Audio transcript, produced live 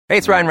Hey,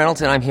 it's Ryan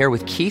Reynolds, and I'm here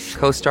with Keith,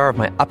 co-star of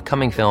my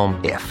upcoming film,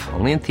 If,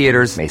 only in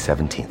theaters May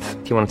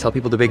 17th. Do you want to tell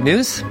people the big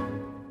news?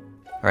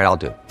 All right, I'll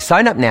do it.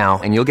 Sign up now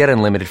and you'll get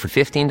unlimited for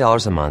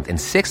 $15 a month and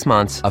 6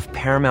 months of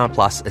Paramount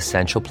Plus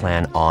Essential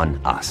Plan on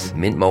us.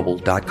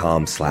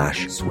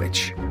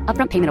 MintMobile.com/switch.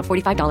 Upfront payment of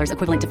 $45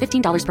 equivalent to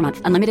 $15 per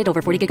month. Unlimited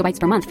over 40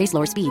 gigabytes per month. Face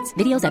lower speeds.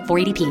 Videos at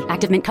 480p.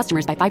 Active Mint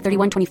customers by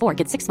 531.24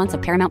 get 6 months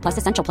of Paramount Plus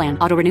Essential Plan.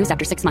 Auto renews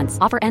after 6 months.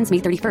 Offer ends May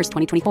 31st,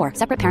 2024.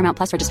 Separate Paramount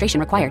Plus registration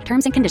required.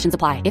 Terms and conditions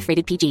apply if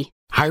rated PG.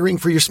 Hiring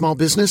for your small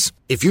business?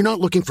 If you're not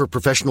looking for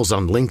professionals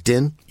on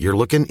LinkedIn, you're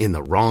looking in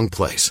the wrong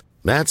place.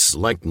 That's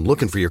like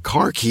looking for your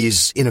car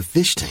keys in a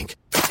fish tank.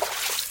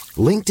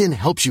 LinkedIn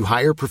helps you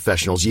hire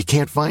professionals you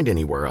can't find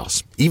anywhere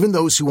else, even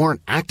those who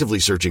aren't actively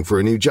searching for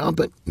a new job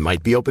but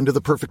might be open to the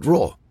perfect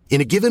role.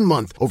 In a given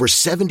month, over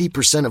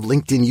 70% of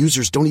LinkedIn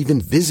users don't even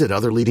visit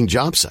other leading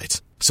job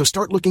sites. So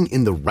start looking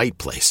in the right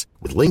place.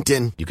 With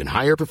LinkedIn, you can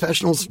hire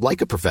professionals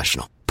like a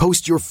professional.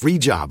 Post your free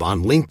job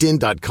on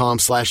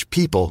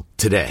linkedin.com/people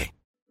today.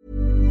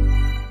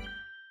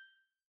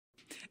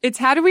 It's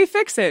How Do We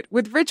Fix It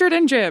with Richard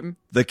and Jim.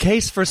 The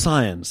Case for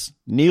Science,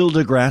 Neil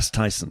deGrasse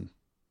Tyson.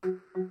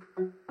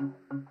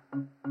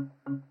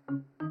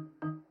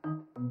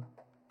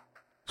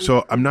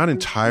 So I'm not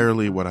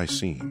entirely what I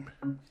seem.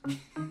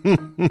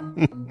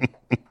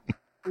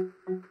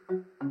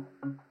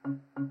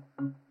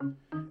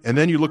 And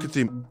then you look at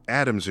the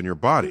atoms in your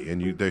body,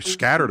 and they're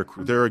scattered,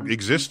 they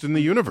exist in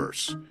the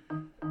universe.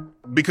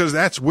 Because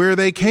that's where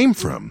they came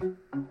from.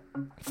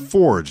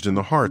 Forged in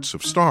the hearts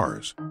of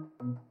stars.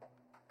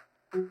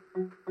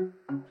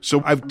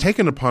 So I've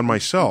taken upon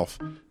myself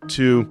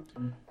to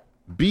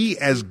be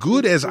as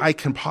good as I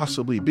can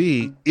possibly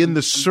be in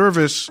the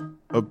service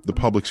of the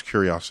public's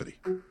curiosity.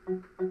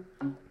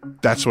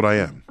 That's what I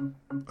am.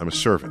 I'm a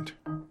servant.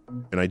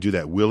 And I do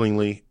that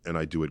willingly, and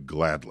I do it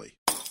gladly.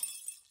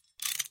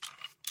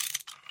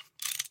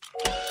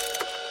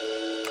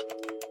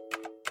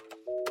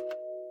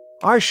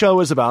 Our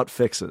show is about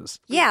fixes.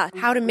 Yeah,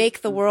 how to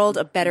make the world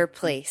a better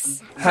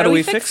place. How do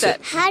we fix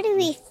it? How do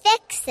we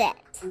fix it?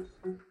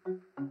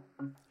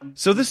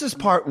 So this is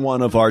part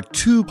one of our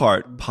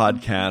two-part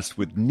podcast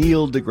with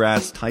Neil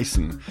deGrasse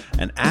Tyson,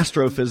 an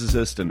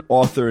astrophysicist and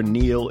author.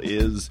 Neil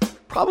is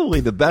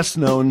probably the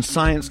best-known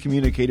science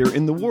communicator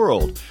in the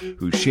world,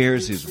 who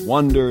shares his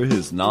wonder,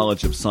 his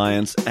knowledge of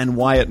science, and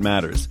why it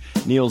matters.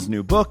 Neil's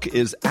new book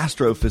is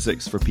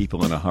Astrophysics for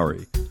People in a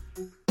Hurry.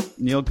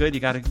 Neil, good? You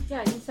got it?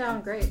 Yeah, you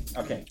sound great.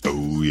 Okay.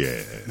 Oh,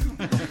 yeah.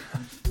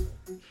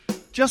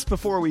 Just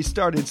before we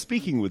started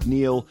speaking with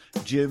Neil,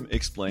 Jim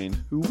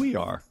explained who we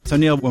are. So,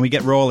 Neil, when we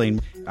get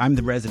rolling, I'm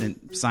the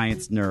resident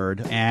science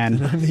nerd,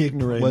 and I'm the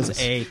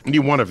ignoramus.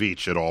 You one of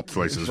each at all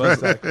places.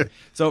 Exactly.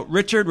 So,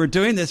 Richard, we're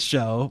doing this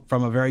show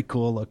from a very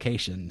cool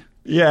location.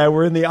 Yeah,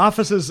 we're in the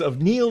offices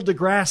of Neil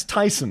deGrasse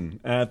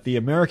Tyson at the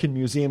American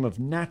Museum of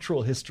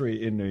Natural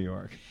History in New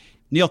York.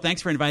 Neil,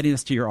 thanks for inviting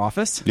us to your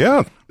office.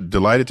 Yeah,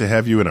 delighted to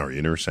have you in our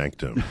inner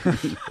sanctum.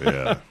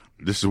 Yeah,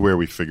 this is where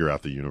we figure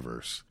out the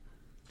universe.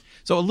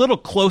 So a little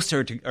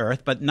closer to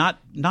Earth, but not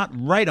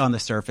right on the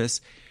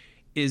surface,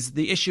 is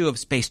the issue of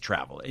space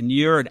travel. And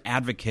you're an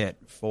advocate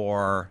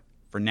for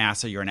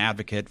NASA. You're an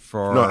advocate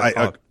for... No,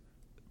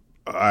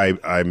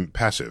 I'm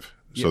passive,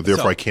 so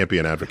therefore I can't be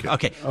an advocate.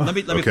 Okay, let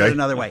me put it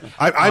another way.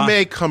 I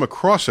may come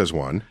across as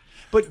one,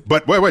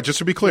 but wait, just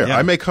to be clear,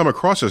 I may come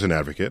across as an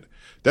advocate.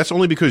 That's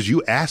only because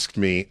you asked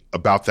me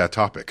about that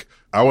topic.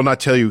 I will not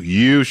tell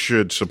you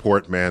should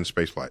support manned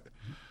spaceflight.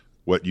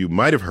 What you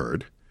might have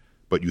heard,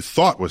 but you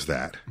thought was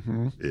that,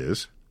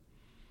 is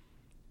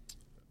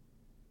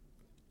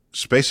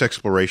space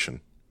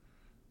exploration,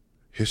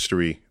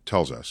 history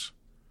tells us,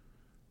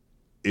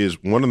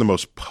 is one of the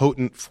most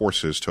potent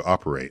forces to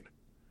operate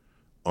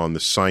on the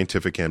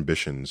scientific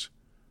ambitions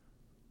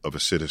of a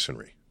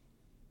citizenry.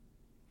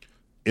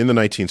 In the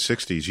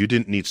 1960s, you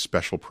didn't need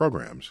special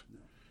programs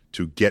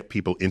to get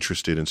people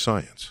interested in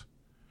science,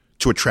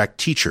 to attract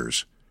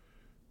teachers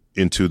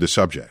into the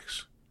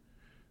subjects.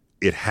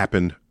 It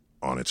happened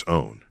on its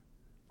own.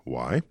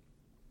 Why?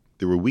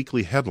 There were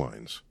weekly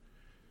headlines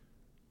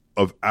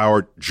of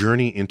our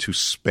journey into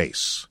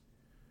space,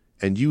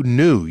 and you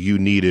knew you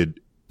needed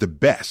the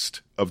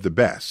best of the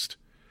best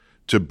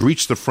to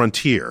breach the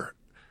frontier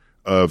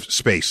of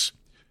space.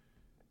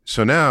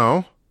 So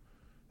now,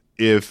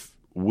 if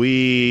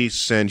we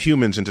send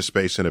humans into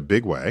space in a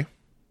big way,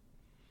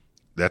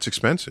 that's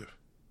expensive.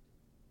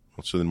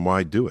 Well, so then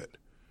why do it?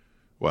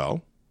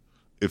 Well,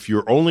 if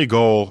your only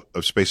goal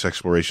of space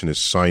exploration is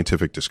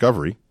scientific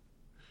discovery,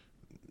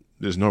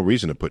 there's no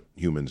reason to put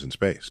humans in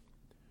space,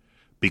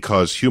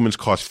 because humans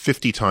cost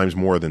 50 times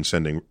more than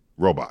sending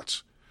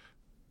robots.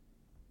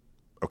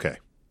 Okay.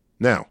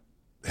 Now,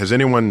 has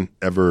anyone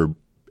ever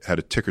had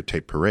a ticker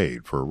tape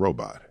parade for a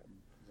robot?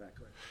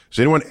 Exactly. Has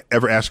anyone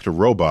ever asked a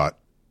robot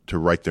to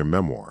write their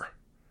memoir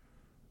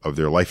of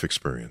their life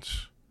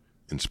experience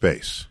in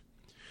space?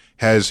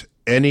 Has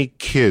any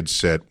kid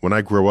said, when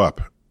I grow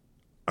up,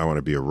 I want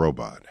to be a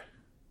robot?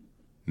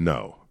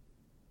 No.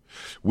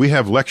 We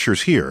have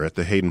lectures here at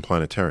the Hayden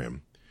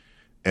Planetarium,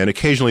 And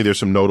occasionally there's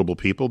some notable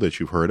people that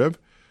you've heard of,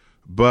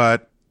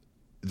 but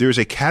there's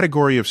a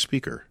category of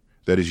speaker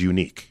that is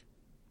unique,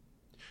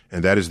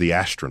 and that is the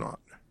astronaut.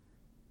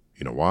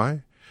 You know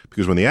why?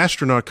 Because when the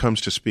astronaut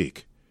comes to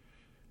speak,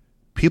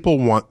 people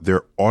want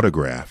their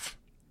autograph,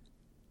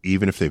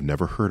 even if they've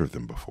never heard of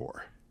them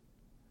before.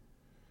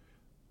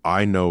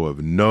 I know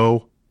of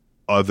no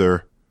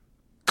other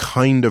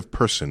kind of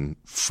person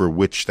for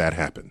which that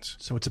happens.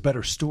 So it's a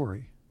better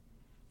story.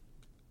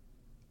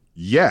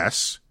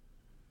 Yes,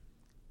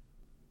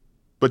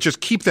 but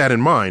just keep that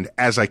in mind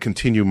as I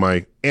continue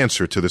my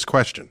answer to this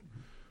question.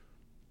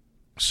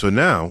 So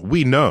now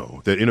we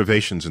know that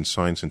innovations in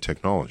science and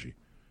technology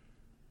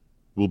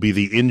will be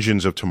the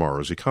engines of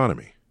tomorrow's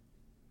economy.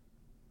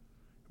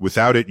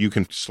 Without it, you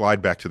can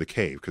slide back to the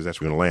cave, because that's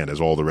where you're going to land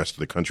as all the rest of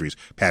the countries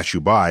pass you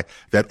by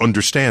that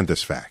understand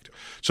this fact.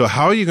 So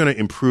how are you going to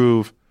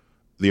improve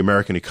the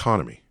American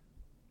economy?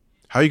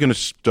 How are you going to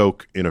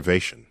stoke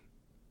innovation?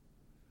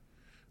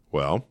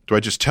 Well, do I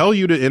just tell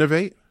you to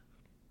innovate?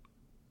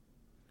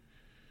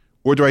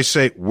 Or do I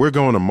say, we're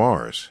going to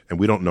Mars and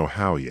we don't know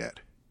how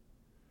yet?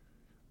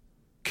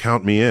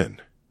 Count me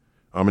in.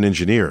 I'm an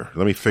engineer.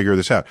 Let me figure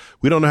this out.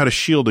 We don't know how to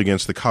shield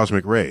against the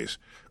cosmic rays.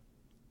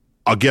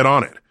 I'll get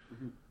on it.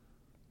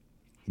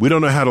 We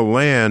don't know how to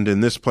land in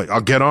this place.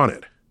 I'll get on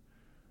it.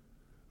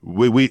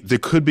 There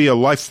could be a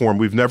life form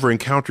we've never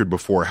encountered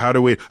before. How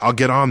do we? I'll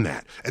get on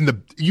that.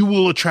 And you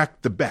will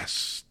attract the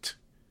best.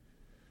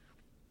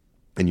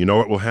 And you know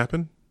what will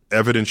happen?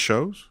 Evidence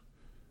shows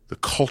the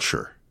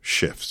culture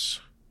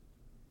shifts.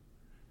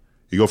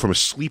 You go from a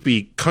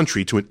sleepy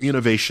country to an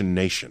innovation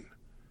nation,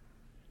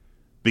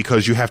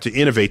 because you have to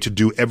innovate to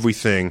do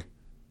everything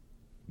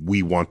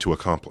we want to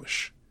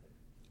accomplish.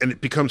 And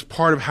it becomes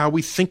part of how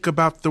we think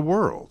about the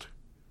world.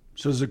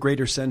 So there's a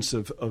greater sense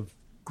of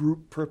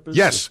group purpose?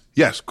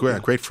 Yes,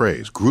 great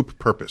phrase, group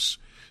purpose.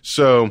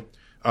 So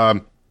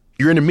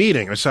you're in a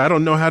meeting. I say, I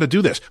don't know how to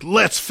do this.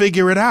 Let's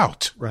figure it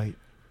out. Right.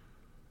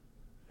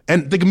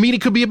 And the meeting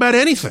could be about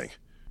anything.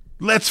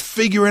 Let's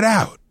figure it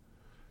out.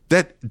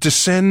 That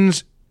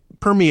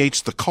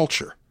permeates the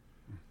culture,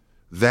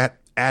 that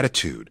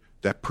attitude,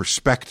 that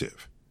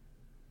perspective.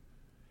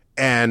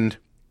 And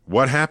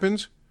what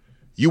happens?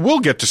 You will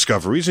get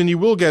discoveries and you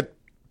will get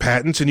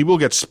patents and you will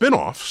get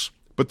spin-offs,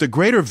 but the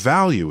greater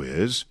value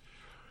is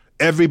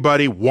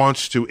everybody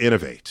wants to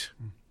innovate.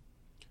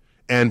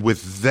 And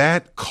with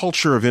that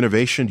culture of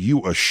innovation,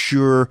 you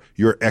assure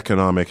your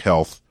economic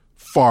health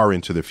far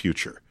into the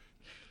future.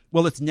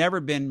 Well, it's never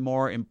been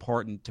more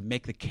important to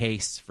make the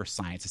case for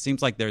science. It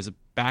seems like there's a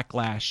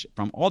backlash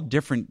from all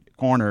different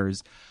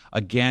corners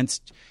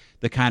against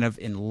the kind of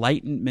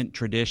Enlightenment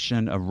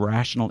tradition of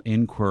rational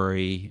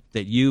inquiry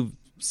that you've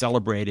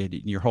celebrated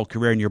in your whole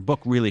career, and your book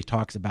really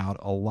talks about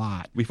a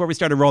lot. Before we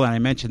started rolling, I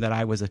mentioned that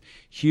I was a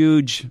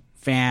huge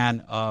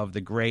fan of the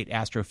great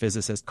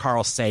astrophysicist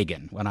Carl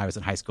Sagan when I was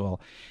in high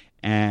school.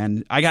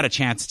 And I got a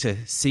chance to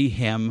see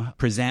him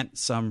present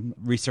some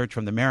research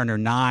from the Mariner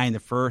 9, the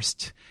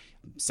first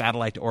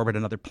satellite to orbit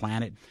another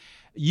planet.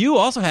 You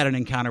also had an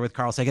encounter with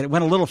Carl Sagan. It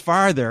went a little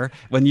farther.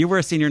 When you were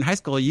a senior in high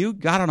school, you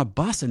got on a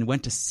bus and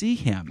went to see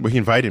him. Well, he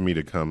invited me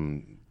to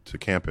come to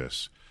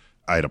campus.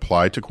 I had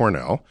applied to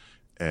Cornell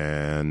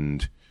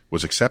and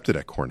was accepted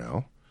at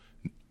Cornell.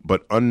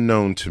 But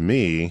unknown to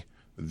me,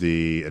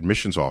 the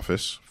admissions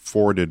office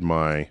forwarded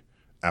my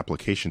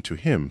application to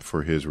him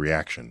for his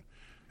reaction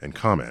and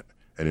comment.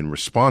 And in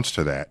response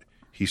to that,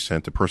 he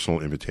sent a personal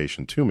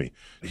invitation to me.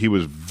 He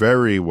was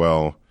very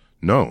well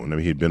known. I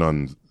mean, he'd been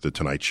on The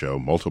Tonight Show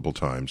multiple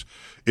times.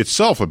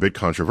 Itself a bit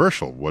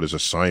controversial. What is a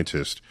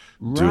scientist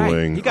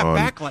doing? He got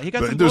backlash. He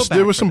got some blowback.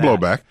 There was some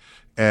blowback.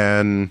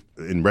 And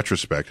in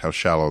retrospect, how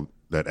shallow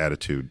that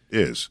attitude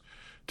is.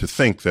 To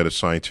think that a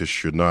scientist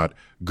should not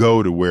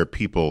go to where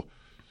people,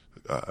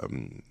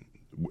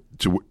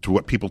 to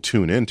what people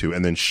tune into,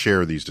 and then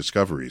share these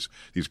discoveries,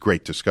 these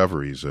great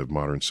discoveries of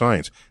modern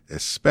science,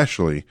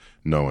 especially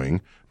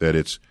knowing that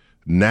it's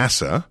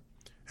NASA,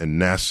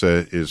 and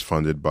NASA is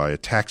funded by a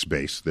tax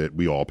base that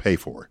we all pay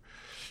for.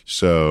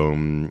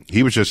 So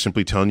he was just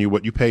simply telling you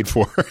what you paid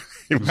for.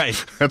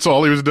 Right. That's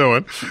all he was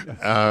doing.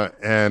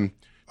 And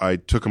I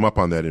took him up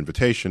on that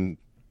invitation,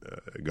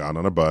 got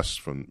on a bus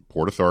from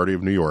Port Authority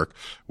of New York,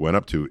 went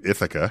up to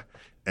Ithaca,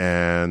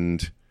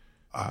 and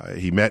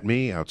he met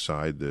me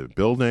outside the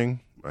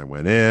building. I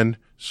went in,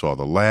 saw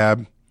the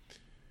lab,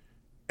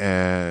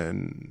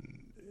 and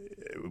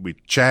we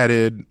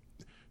chatted.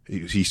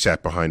 He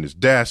sat behind his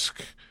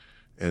desk.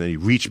 And then he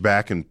reached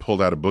back and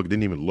pulled out a book,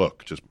 didn't even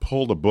look, just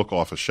pulled a book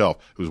off a shelf.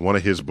 It was one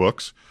of his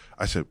books.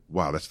 I said,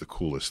 wow, that's the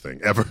coolest thing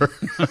ever.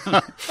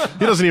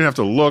 He doesn't even have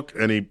to look,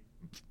 and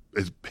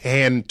his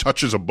hand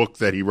touches a book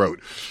that he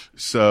wrote.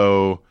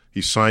 So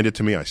he signed it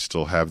to me. I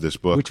still have this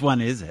book. Which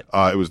one is it?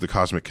 It was The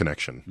Cosmic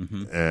Connection.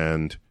 Mm-hmm.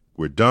 And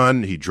we're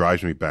done. He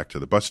drives me back to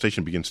the bus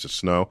station, begins to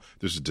snow.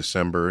 This is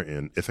December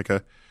in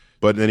Ithaca.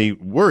 But then he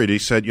worried. He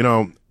said, I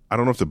don't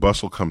know if the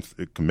bus will can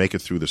make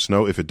it through the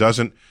snow. If it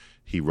doesn't,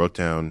 he wrote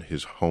down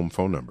his home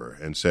phone number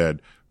and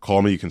said,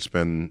 call me, you can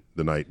spend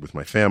the night with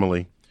my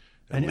family.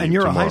 And leave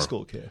you're tomorrow. a high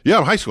school kid. Yeah,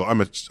 I'm high school.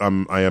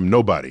 I am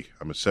nobody.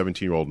 I'm a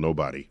 17-year-old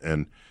nobody.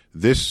 And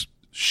this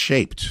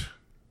shaped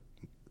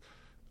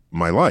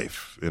my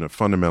life in a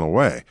fundamental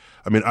way.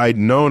 I mean, I'd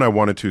known I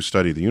wanted to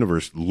study the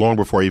universe long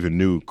before I even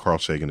knew Carl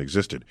Sagan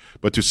existed.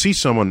 But to see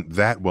someone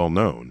that well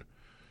known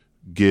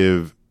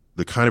give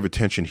the kind of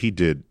attention he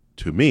did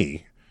to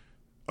me,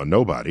 a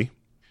nobody,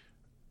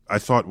 I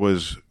thought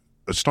was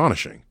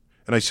astonishing.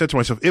 And I said to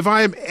myself, if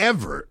I am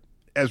ever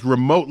as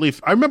remotely,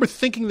 I remember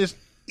thinking this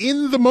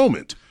in the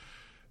moment,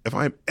 if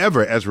I'm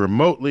ever as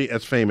remotely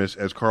as famous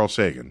as Carl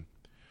Sagan,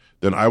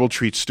 then I will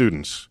treat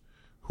students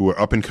who are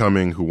up and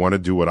coming, who want to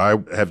do what I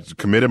have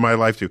committed my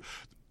life to,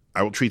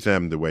 I will treat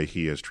them the way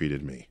he has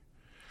treated me.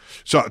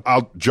 So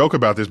I'll joke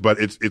about this, but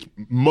it's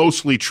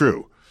mostly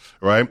true,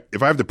 right?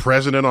 If I have the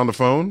president on the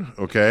phone,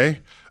 okay,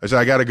 I say,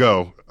 I got to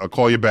go. I'll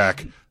call you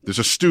back. There's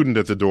a student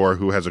at the door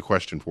who has a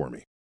question for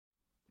me.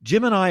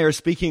 Jim and I are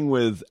speaking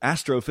with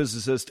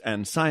astrophysicist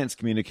and science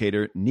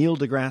communicator Neil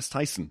deGrasse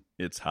Tyson.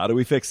 It's How Do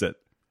We Fix It?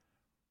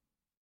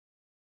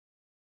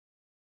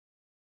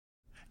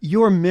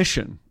 Your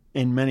mission,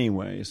 in many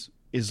ways,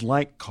 is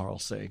like Carl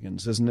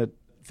Sagan's, isn't it?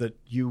 That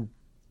you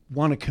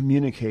want to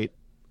communicate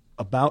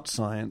about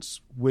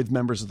science with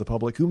members of the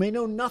public who may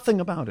know nothing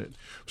about it.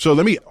 So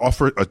let me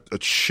offer a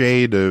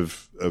shade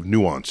of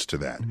nuance to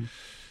that. Mm-hmm.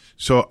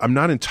 So I'm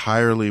not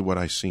entirely what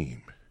I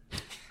seem.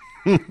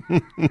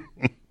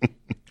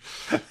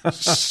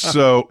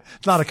 So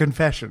it's not a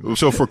confession.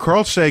 So for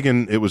Carl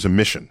Sagan, it was a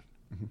mission.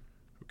 Mm-hmm.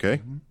 Okay?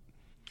 Mm-hmm.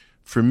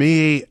 For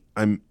me,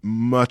 I'm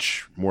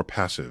much more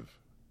passive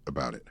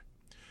about it.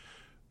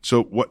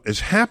 So what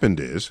has happened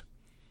is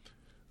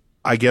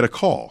I get a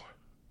call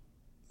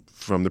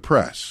from the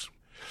press.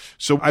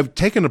 So I've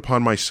taken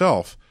upon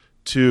myself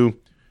to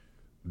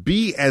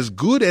be as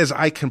good as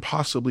I can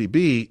possibly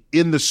be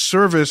in the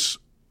service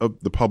of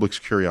the public's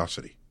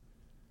curiosity.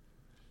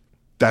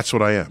 That's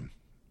what I am.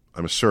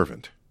 I'm a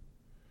servant.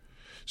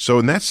 So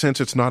in that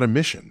sense, it's not a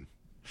mission.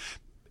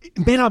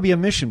 It may not be a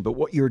mission, but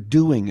what you're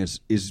doing is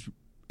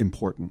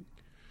important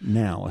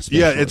now, especially.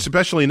 Yeah, it's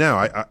especially now.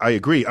 I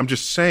agree. I'm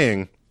just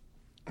saying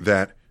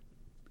that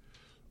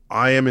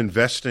I am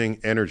investing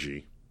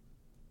energy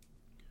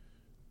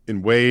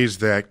in ways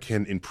that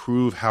can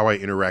improve how I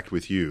interact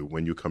with you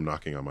when you come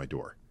knocking on my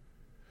door.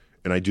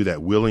 And I do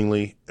that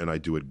willingly, and I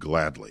do it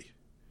gladly.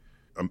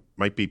 I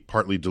might be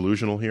partly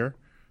delusional here.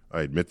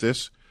 I admit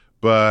this.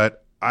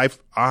 But I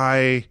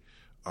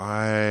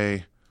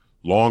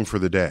long for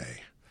the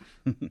day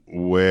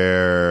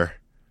where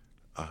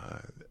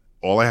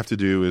all I have to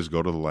do is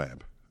go to the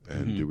lab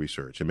and do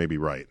research and maybe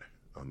write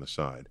on the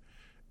side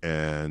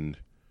and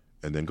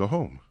then go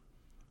home.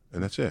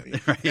 And that's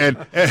it. Right.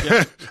 And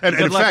Good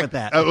in luck fact, with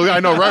that.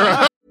 I know,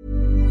 right.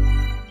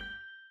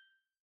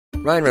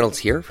 Ryan Reynolds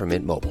here from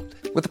Mint Mobile.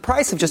 With the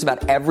price of just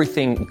about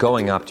everything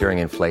going up during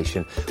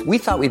inflation, we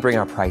thought we'd bring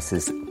our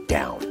prices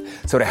down.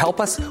 So to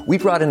help us, we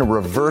brought in a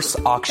reverse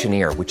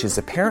auctioneer, which is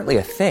apparently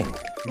a thing.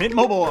 Mint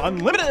Mobile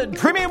Unlimited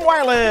Premium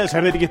Wireless.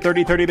 How to get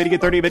 30, 30, how to get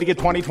 30, how to get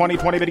 20, 20,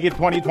 20, how to get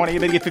 20, 20, how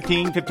to get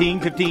 15, 15,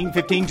 15,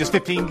 15, just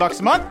 $15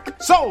 a month?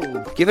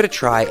 Sold! Give it a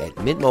try at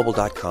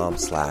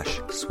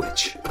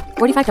mintmobile.com/switch.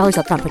 $45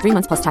 up front for 3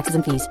 months plus taxes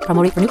and fees.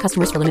 Promo rate for new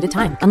customers for limited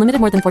time. Unlimited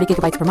more than 40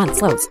 gigabytes per month.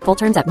 Slows full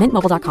terms at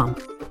mintmobile.com.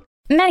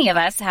 Many of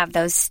us have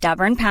those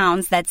stubborn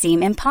pounds that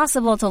seem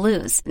impossible to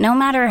lose, no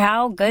matter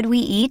how good we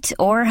eat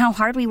or how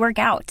hard we work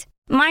out.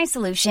 My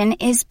solution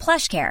is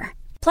PlushCare.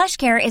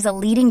 PlushCare is a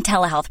leading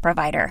telehealth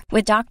provider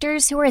with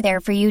doctors who are there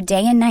for you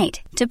day and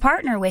night to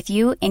partner with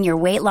you in your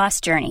weight loss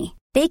journey.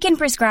 They can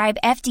prescribe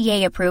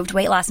FDA-approved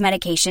weight loss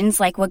medications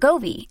like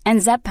Wegovy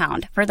and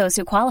Zepbound for those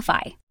who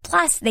qualify.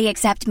 Plus, they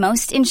accept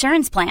most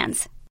insurance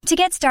plans. To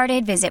get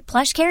started, visit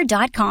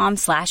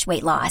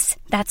plushcare.com/weightloss.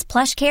 That's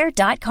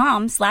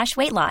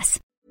plushcare.com/weightloss.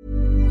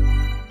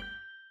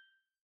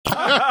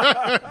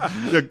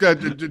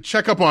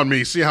 Check up on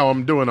me, see how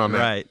I'm doing on that.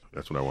 Right.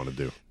 That's what I want to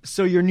do.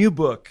 So your new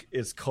book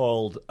is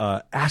called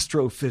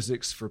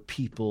Astrophysics for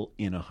People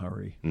in a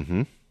Hurry.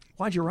 Mm-hmm.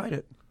 Why'd you write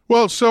it?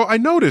 Well, so I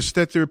noticed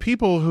that there are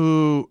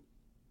people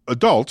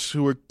adults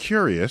who are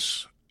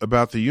curious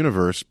about the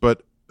universe,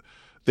 but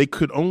they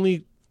could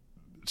only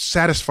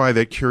satisfy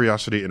that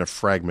curiosity in a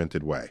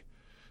fragmented way.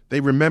 They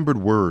remembered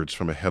words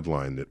from a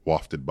headline that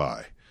wafted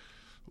by,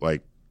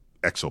 like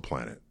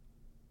exoplanet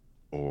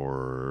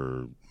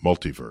or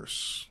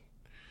multiverse.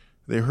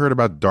 They heard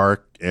about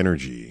dark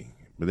energy,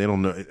 but they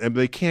don't know, and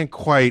they can't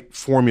quite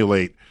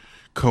formulate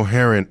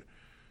coherent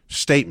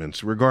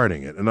statements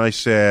regarding it. And I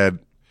said,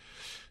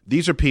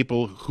 these are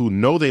people who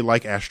know they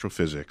like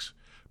astrophysics,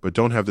 but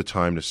don't have the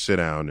time to sit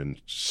down and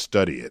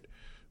study it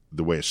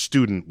the way a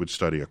student would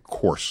study a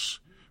course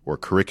or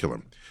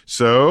curriculum.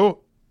 So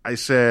I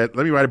said,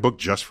 let me write a book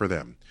just for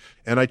them.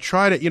 And I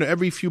tried it,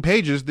 every few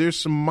pages, there's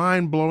some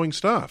mind-blowing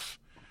stuff.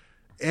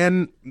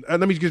 And let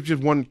me give you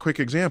one quick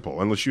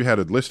example, unless you had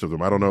a list of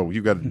them. I don't know.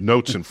 You got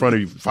notes in front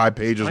of you 5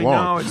 pages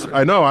long.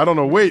 I know. I don't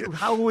know. Wait.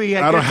 How are we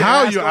going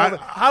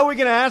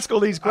to ask all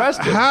these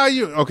questions?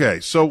 Okay.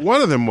 So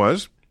one of them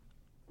was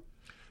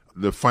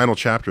the final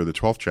chapter, the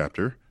 12th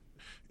chapter,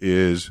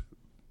 is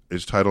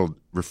titled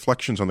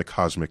Reflections on the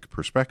Cosmic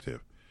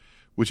Perspective,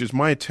 which is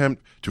my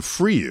attempt to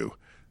free you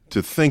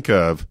to think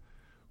of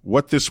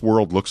what this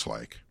world looks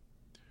like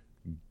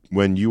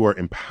when you are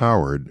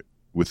empowered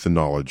with the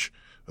knowledge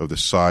of the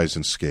size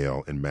and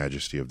scale and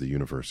majesty of the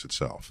universe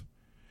itself.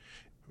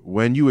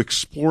 When you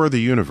explore the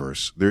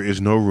universe, there is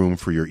no room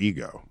for your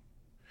ego.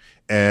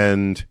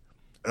 And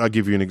I'll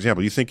give you an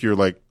example. You think you're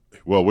like,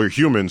 well, we're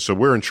humans, so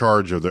we're in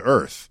charge of the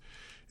earth.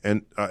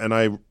 And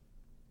I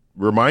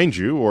remind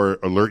you or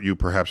alert you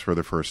perhaps for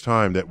the first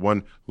time that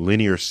 1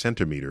 linear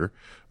centimeter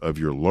of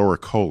your lower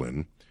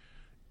colon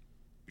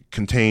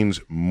contains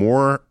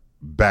more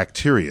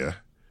bacteria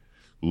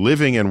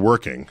living and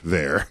working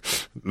there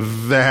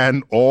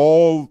than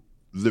all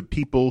the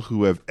people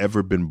who have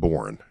ever been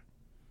born.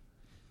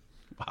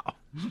 Wow.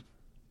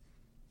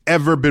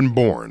 Ever been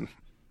born.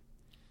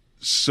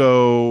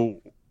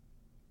 So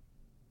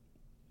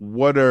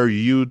what are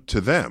you to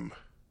them?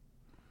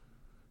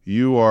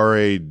 You are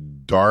a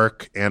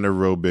dark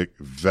anaerobic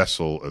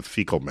vessel of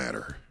fecal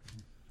matter.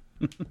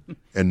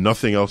 And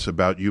nothing else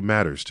about you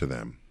matters to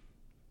them.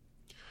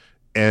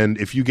 And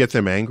if you get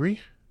them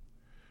angry,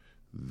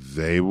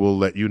 they will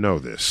let you know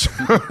this.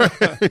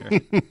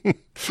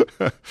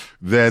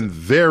 Then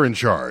they're in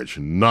charge,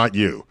 not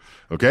you.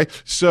 Okay?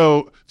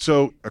 So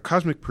a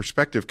cosmic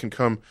perspective can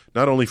come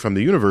not only from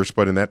the universe,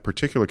 but in that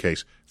particular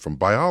case, from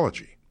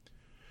biology.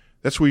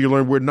 That's where you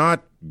learn we're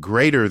not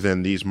greater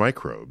than these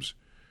microbes.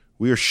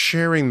 We are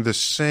sharing the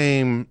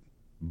same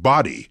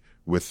body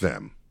with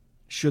them.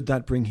 Should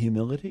that bring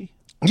humility?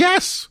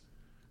 Yes.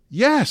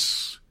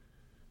 Yes.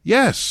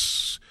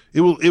 Yes.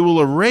 It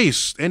will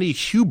erase any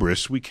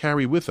hubris we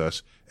carry with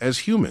us as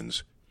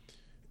humans.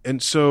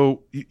 And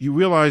so you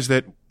realize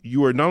that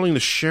you are not only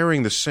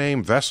sharing the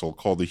same vessel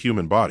called the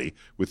human body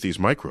with these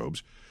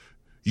microbes,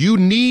 you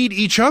need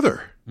each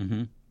other.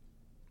 Mm-hmm.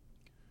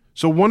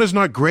 So one is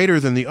not greater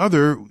than the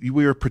other.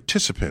 We are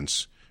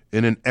participants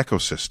in an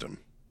ecosystem.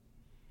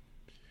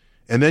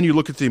 And then you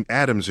look at the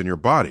atoms in your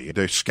body.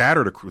 They're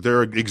scattered.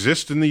 They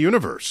exist in the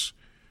universe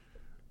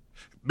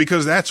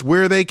because that's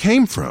where they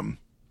came from,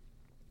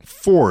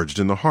 forged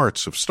in the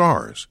hearts of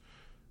stars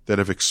that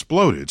have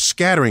exploded,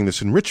 scattering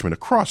this enrichment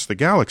across the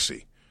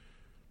galaxy,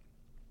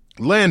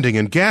 landing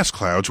in gas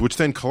clouds, which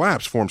then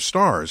collapse, form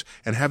stars,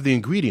 and have the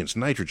ingredients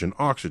nitrogen,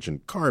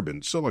 oxygen,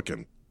 carbon,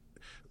 silicon.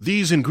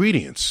 These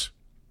ingredients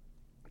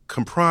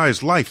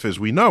comprise life as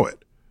we know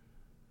it.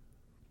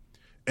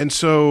 And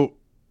so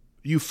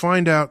you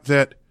find out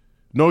that,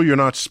 no, you're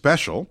not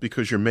special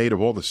because you're made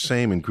of all the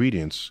same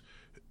ingredients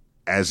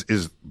as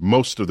is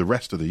most of the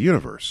rest of the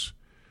universe.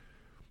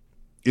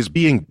 Is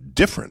being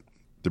different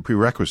the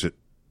prerequisite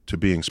to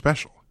being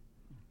special?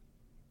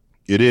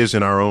 It is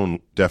in our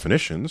own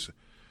definitions.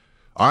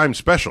 I'm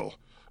special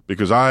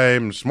because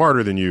I'm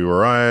smarter than you,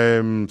 or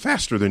I'm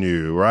faster than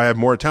you, or I have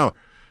more talent.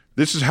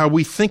 This is how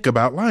we think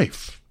about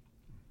life.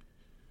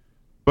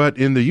 But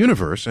in the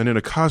universe and in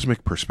a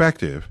cosmic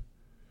perspective,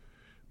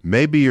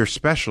 maybe you're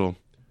special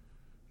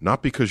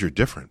not because you're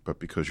different, but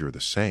because you're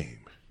the same.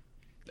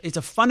 It's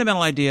a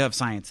fundamental idea of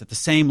science that the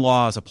same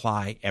laws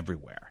apply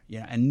everywhere.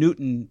 Yeah, and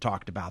Newton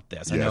talked about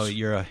this. Yes. I know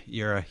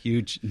you're a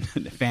huge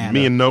fan.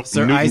 Me and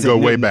Sir Newton Isaac go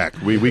way Newton.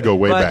 back. We go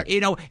way back.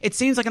 But, it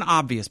seems like an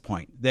obvious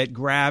point that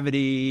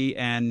gravity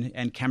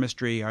and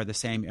chemistry are the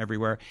same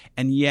everywhere,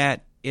 and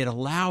yet it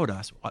allowed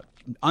us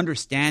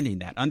understanding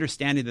that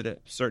a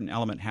certain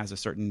element has a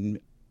certain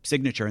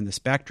signature in the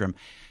spectrum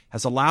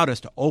has allowed us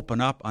to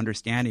open up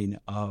understanding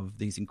of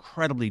these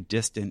incredibly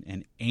distant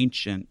and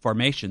ancient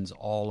formations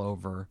all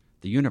over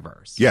the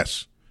universe.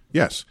 Yes.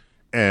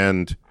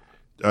 And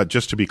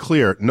just to be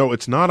clear, no,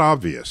 it's not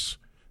obvious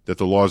that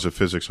the laws of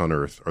physics on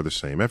Earth are the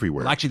same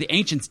everywhere. Well, actually, the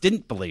ancients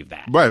didn't believe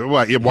that. Right.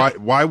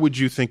 Why would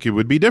you think it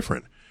would be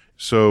different?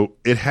 So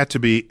it had to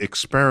be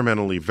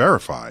experimentally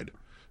verified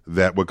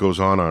that what goes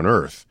on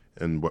Earth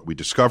and what we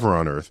discover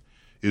on Earth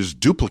is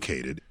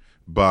duplicated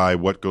by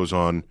what goes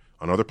on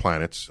other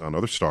planets, on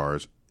other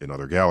stars, in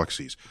other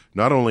galaxies,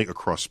 not only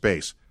across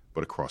space,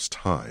 but across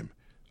time.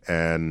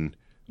 And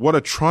what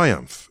a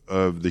triumph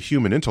of the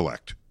human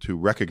intellect to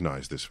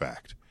recognize this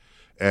fact.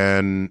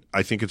 And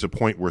I think it's a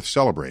point worth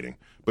celebrating.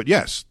 But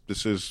yes,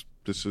 this is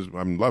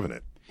I'm loving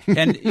it.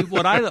 And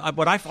what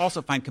I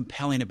also find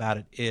compelling about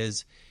it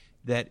is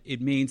that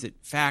it means that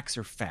facts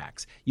are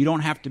facts. You don't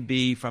have to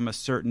be from a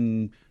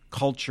certain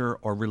culture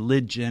or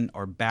religion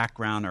or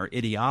background or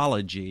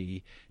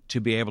ideology to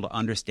be able to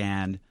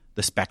understand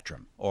the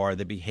spectrum or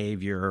the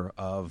behavior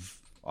of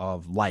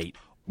light.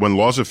 When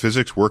laws of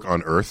physics work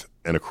on Earth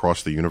and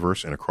across the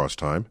universe and across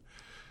time,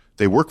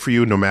 they work for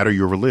you no matter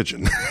your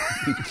religion,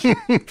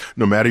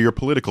 no matter your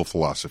political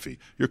philosophy,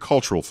 your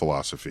cultural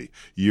philosophy,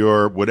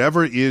 your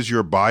whatever is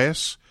your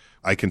bias.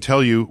 I can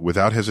tell you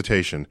without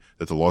hesitation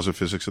that the laws of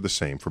physics are the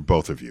same for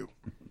both of you.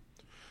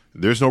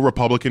 There's no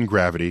Republican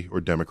gravity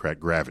or Democrat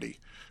gravity.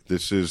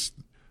 This is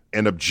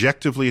an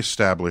objectively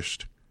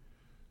established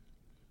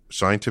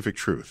scientific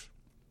truth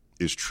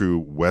is true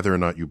whether or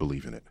not you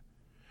believe in it.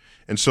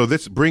 And so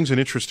this brings an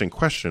interesting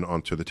question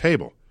onto the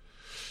table.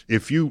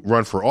 If you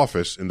run for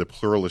office in the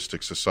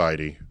pluralistic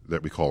society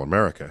that we call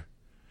America,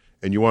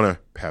 and you want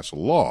to pass a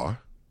law,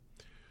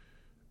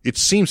 it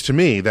seems to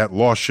me that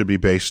law should be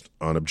based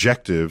on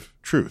objective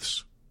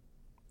truths,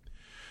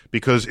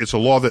 because it's a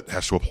law that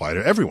has to apply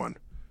to everyone,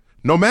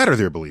 no matter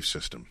their belief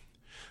system.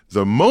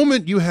 The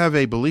moment you have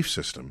a belief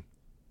system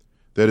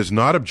that is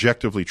not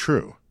objectively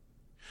true,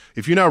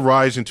 if you now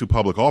rise into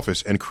public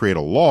office and create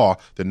a law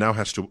that now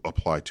has to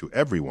apply to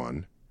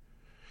everyone,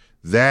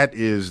 that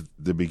is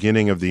the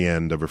beginning of the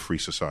end of a free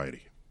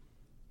society.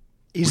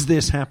 Is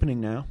this happening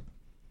now?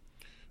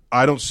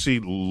 I don't see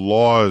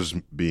laws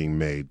being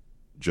made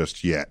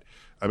just yet.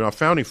 I mean, our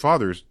founding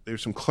fathers,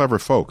 there's some clever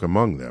folk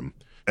among them,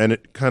 and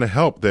it kind of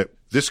helped that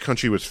this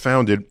country was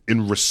founded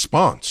in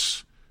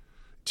response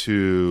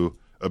to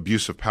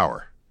abuse of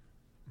power.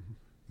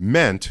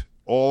 Meant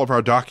all of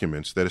our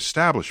documents that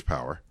establish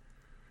power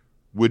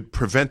would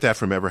prevent that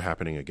from ever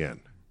happening again.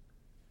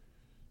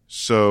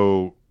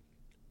 So,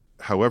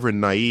 however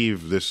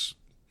naive this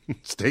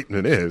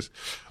statement is,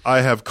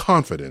 I have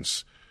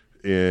confidence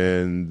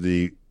in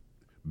the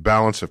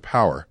balance of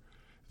power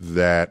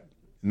that,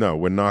 no,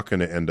 we're not going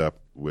to end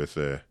up with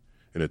in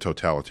a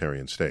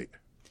totalitarian state.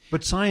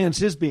 But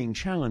science is being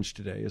challenged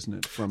today, isn't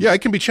it? Yeah,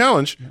 it can be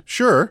challenged,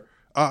 sure.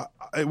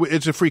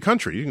 It's a free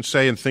country. You can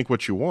say and think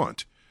what you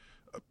want.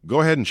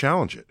 Go ahead and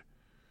challenge it.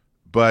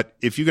 But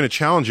if you're going to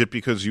challenge it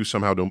because you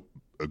somehow don't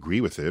agree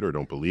with it or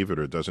don't believe it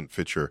or it doesn't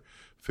fit your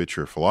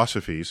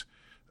philosophies,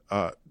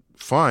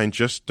 fine.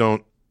 Just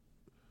don't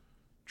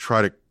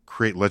try to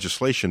create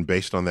legislation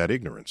based on that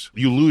ignorance.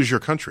 You lose your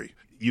country.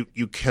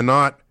 You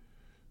cannot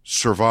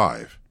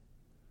survive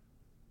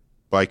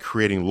by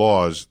creating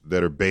laws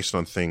that are based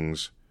on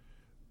things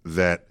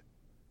that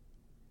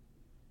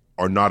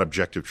are not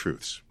objective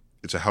truths.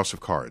 It's a house of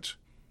cards.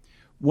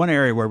 One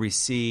area where we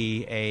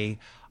see a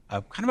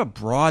kind of a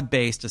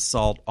broad-based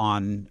assault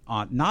on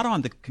not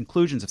on the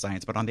conclusions of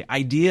science, but on the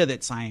idea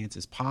that science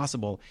is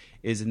possible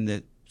is in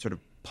the sort of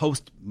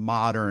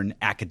postmodern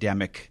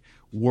academic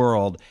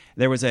world.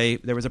 There was a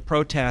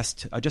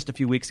protest just a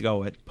few weeks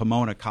ago at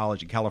Pomona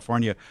College in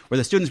California where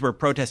the students were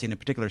protesting a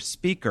particular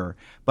speaker,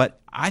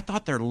 but I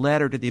thought their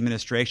letter to the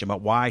administration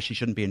about why she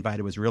shouldn't be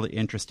invited was really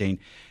interesting,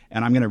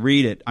 and I'm going to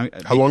read it.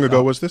 How long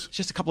ago was this?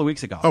 Just a couple of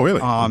weeks ago. Oh, really?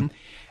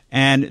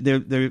 And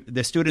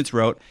the students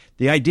wrote,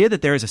 "The idea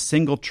that there is a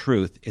single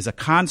truth is a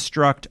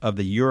construct of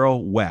the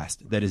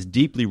Euro-West that is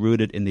deeply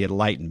rooted in the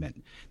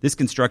Enlightenment. This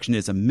construction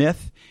is a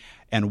myth,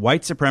 and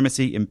white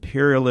supremacy,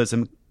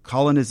 imperialism,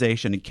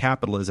 colonization, and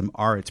capitalism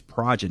are its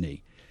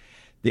progeny.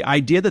 The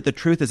idea that the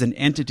truth is an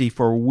entity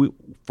for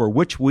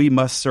which we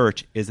must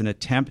search is an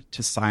attempt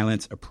to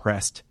silence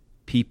oppressed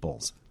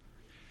peoples."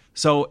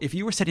 So if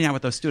you were sitting out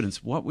with those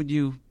students, what would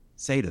you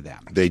say to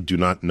them? They do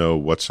not know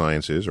what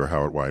science is or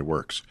why it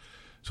works.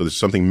 So there's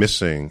something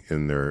missing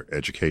in their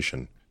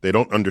education. They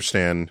don't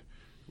understand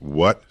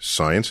what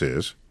science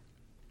is,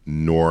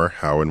 nor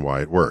how and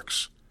why it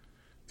works.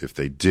 If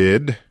they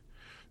did,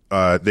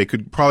 they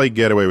could probably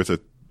get away with a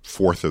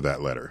fourth of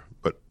that letter,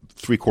 but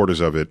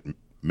 3/4 of it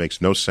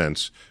makes no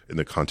sense in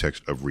the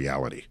context of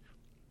reality.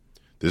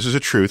 This is a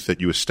truth that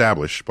you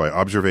establish by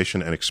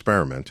observation and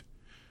experiment,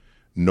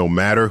 no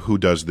matter who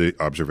does the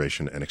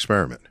observation and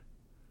experiment.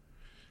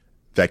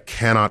 That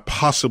cannot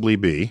possibly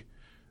be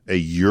a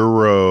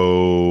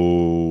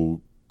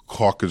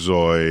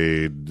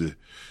Euro-Caucasoid,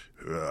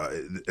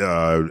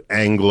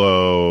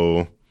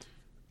 Anglo,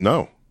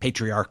 no.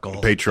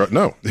 Patriarchal.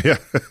 No. Yeah.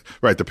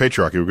 Right. The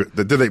patriarchy.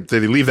 Did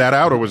they leave that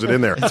out or was it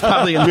in there? It's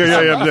probably in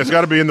there. Yeah. It's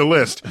got to be in the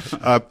list.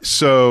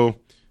 So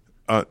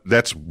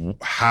that's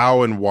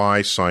how and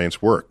why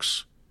science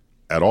works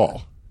at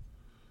all.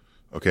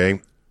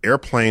 Okay.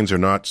 Airplanes are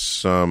not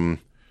some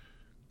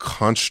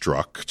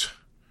construct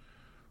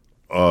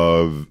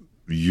of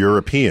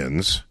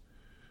Europeans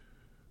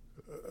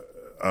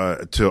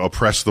to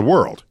oppress the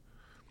world.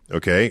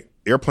 Okay.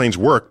 Airplanes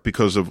work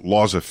because of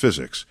laws of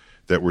physics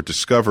that were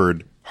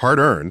discovered,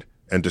 hard-earned,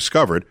 and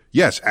discovered,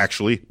 yes,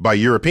 actually, by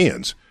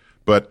Europeans.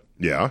 But,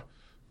 yeah,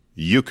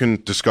 you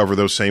can discover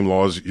those same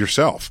laws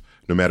yourself,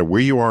 no matter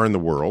where you are in the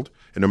world,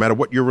 and no matter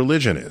what your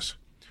religion is,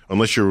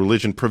 unless your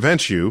religion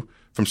prevents you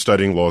from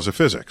studying laws of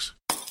physics.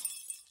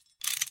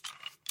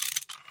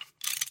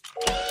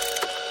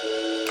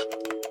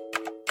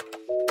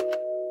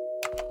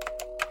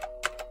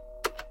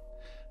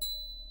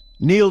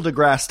 Neil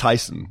deGrasse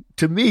Tyson.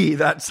 To me,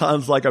 that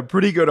sounds like a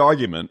pretty good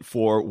argument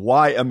for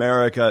why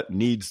America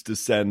needs to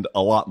send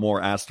a lot more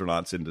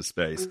astronauts into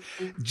space.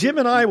 Jim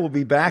and I will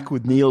be back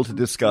with Neil to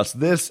discuss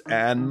this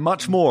and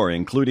much more,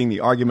 including the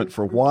argument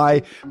for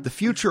why the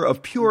future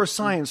of pure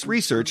science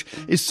research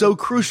is so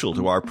crucial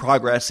to our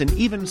progress and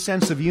even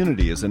sense of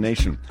unity as a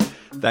nation.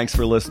 Thanks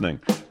for listening.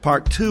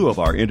 Part 2 of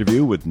our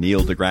interview with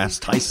Neil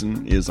deGrasse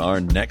Tyson is our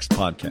next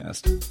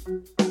podcast.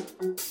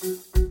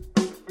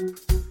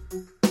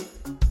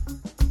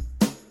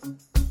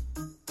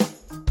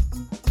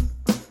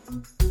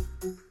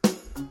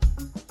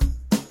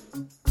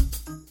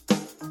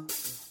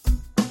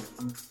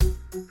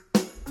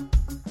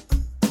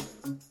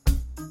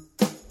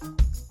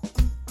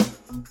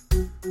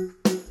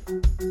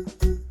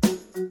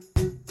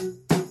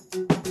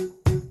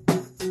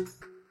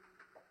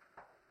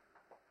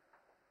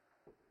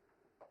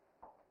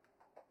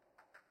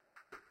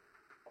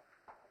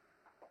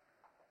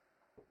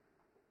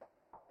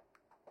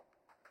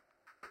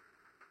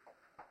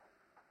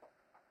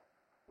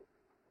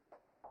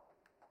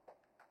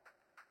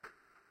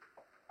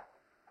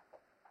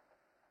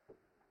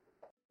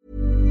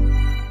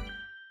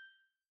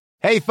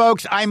 Hey,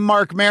 folks, I'm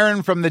Mark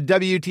Maron from the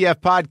WTF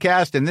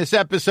Podcast, and this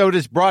episode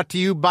is brought to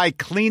you by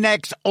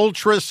Kleenex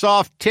Ultra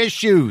Soft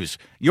Tissues,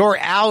 your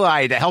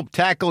ally to help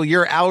tackle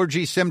your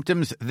allergy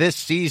symptoms this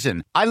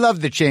season. I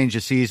love the change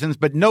of seasons,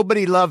 but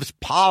nobody loves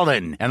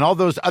pollen and all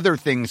those other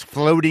things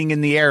floating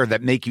in the air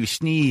that make you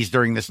sneeze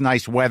during this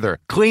nice weather.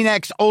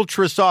 Kleenex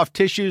Ultra Soft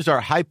Tissues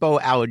are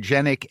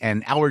hypoallergenic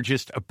and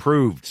allergist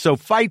approved, so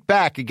fight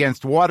back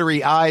against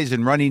watery eyes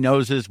and runny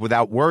noses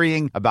without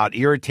worrying about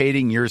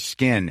irritating your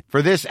skin.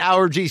 For this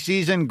allergy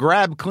season,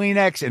 grab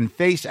Kleenex and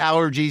face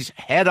allergies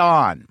head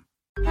on.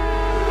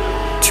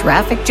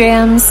 Traffic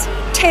jams,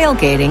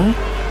 tailgating,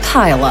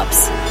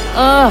 pile-ups.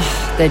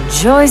 Ugh, the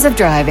joys of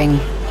driving.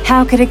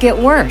 How could it get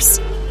worse?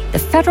 The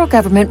federal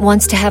government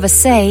wants to have a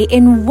say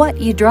in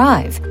what you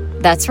drive.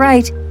 That's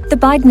right. The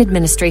Biden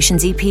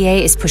administration's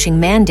EPA is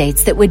pushing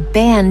mandates that would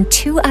ban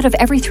 2 out of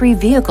every 3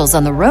 vehicles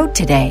on the road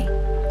today.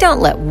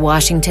 Don't let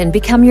Washington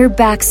become your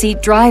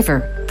backseat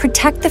driver.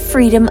 Protect the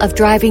freedom of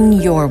driving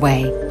your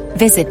way.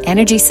 Visit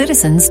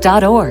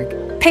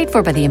EnergyCitizens.org. Paid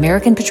for by the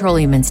American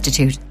Petroleum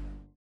Institute.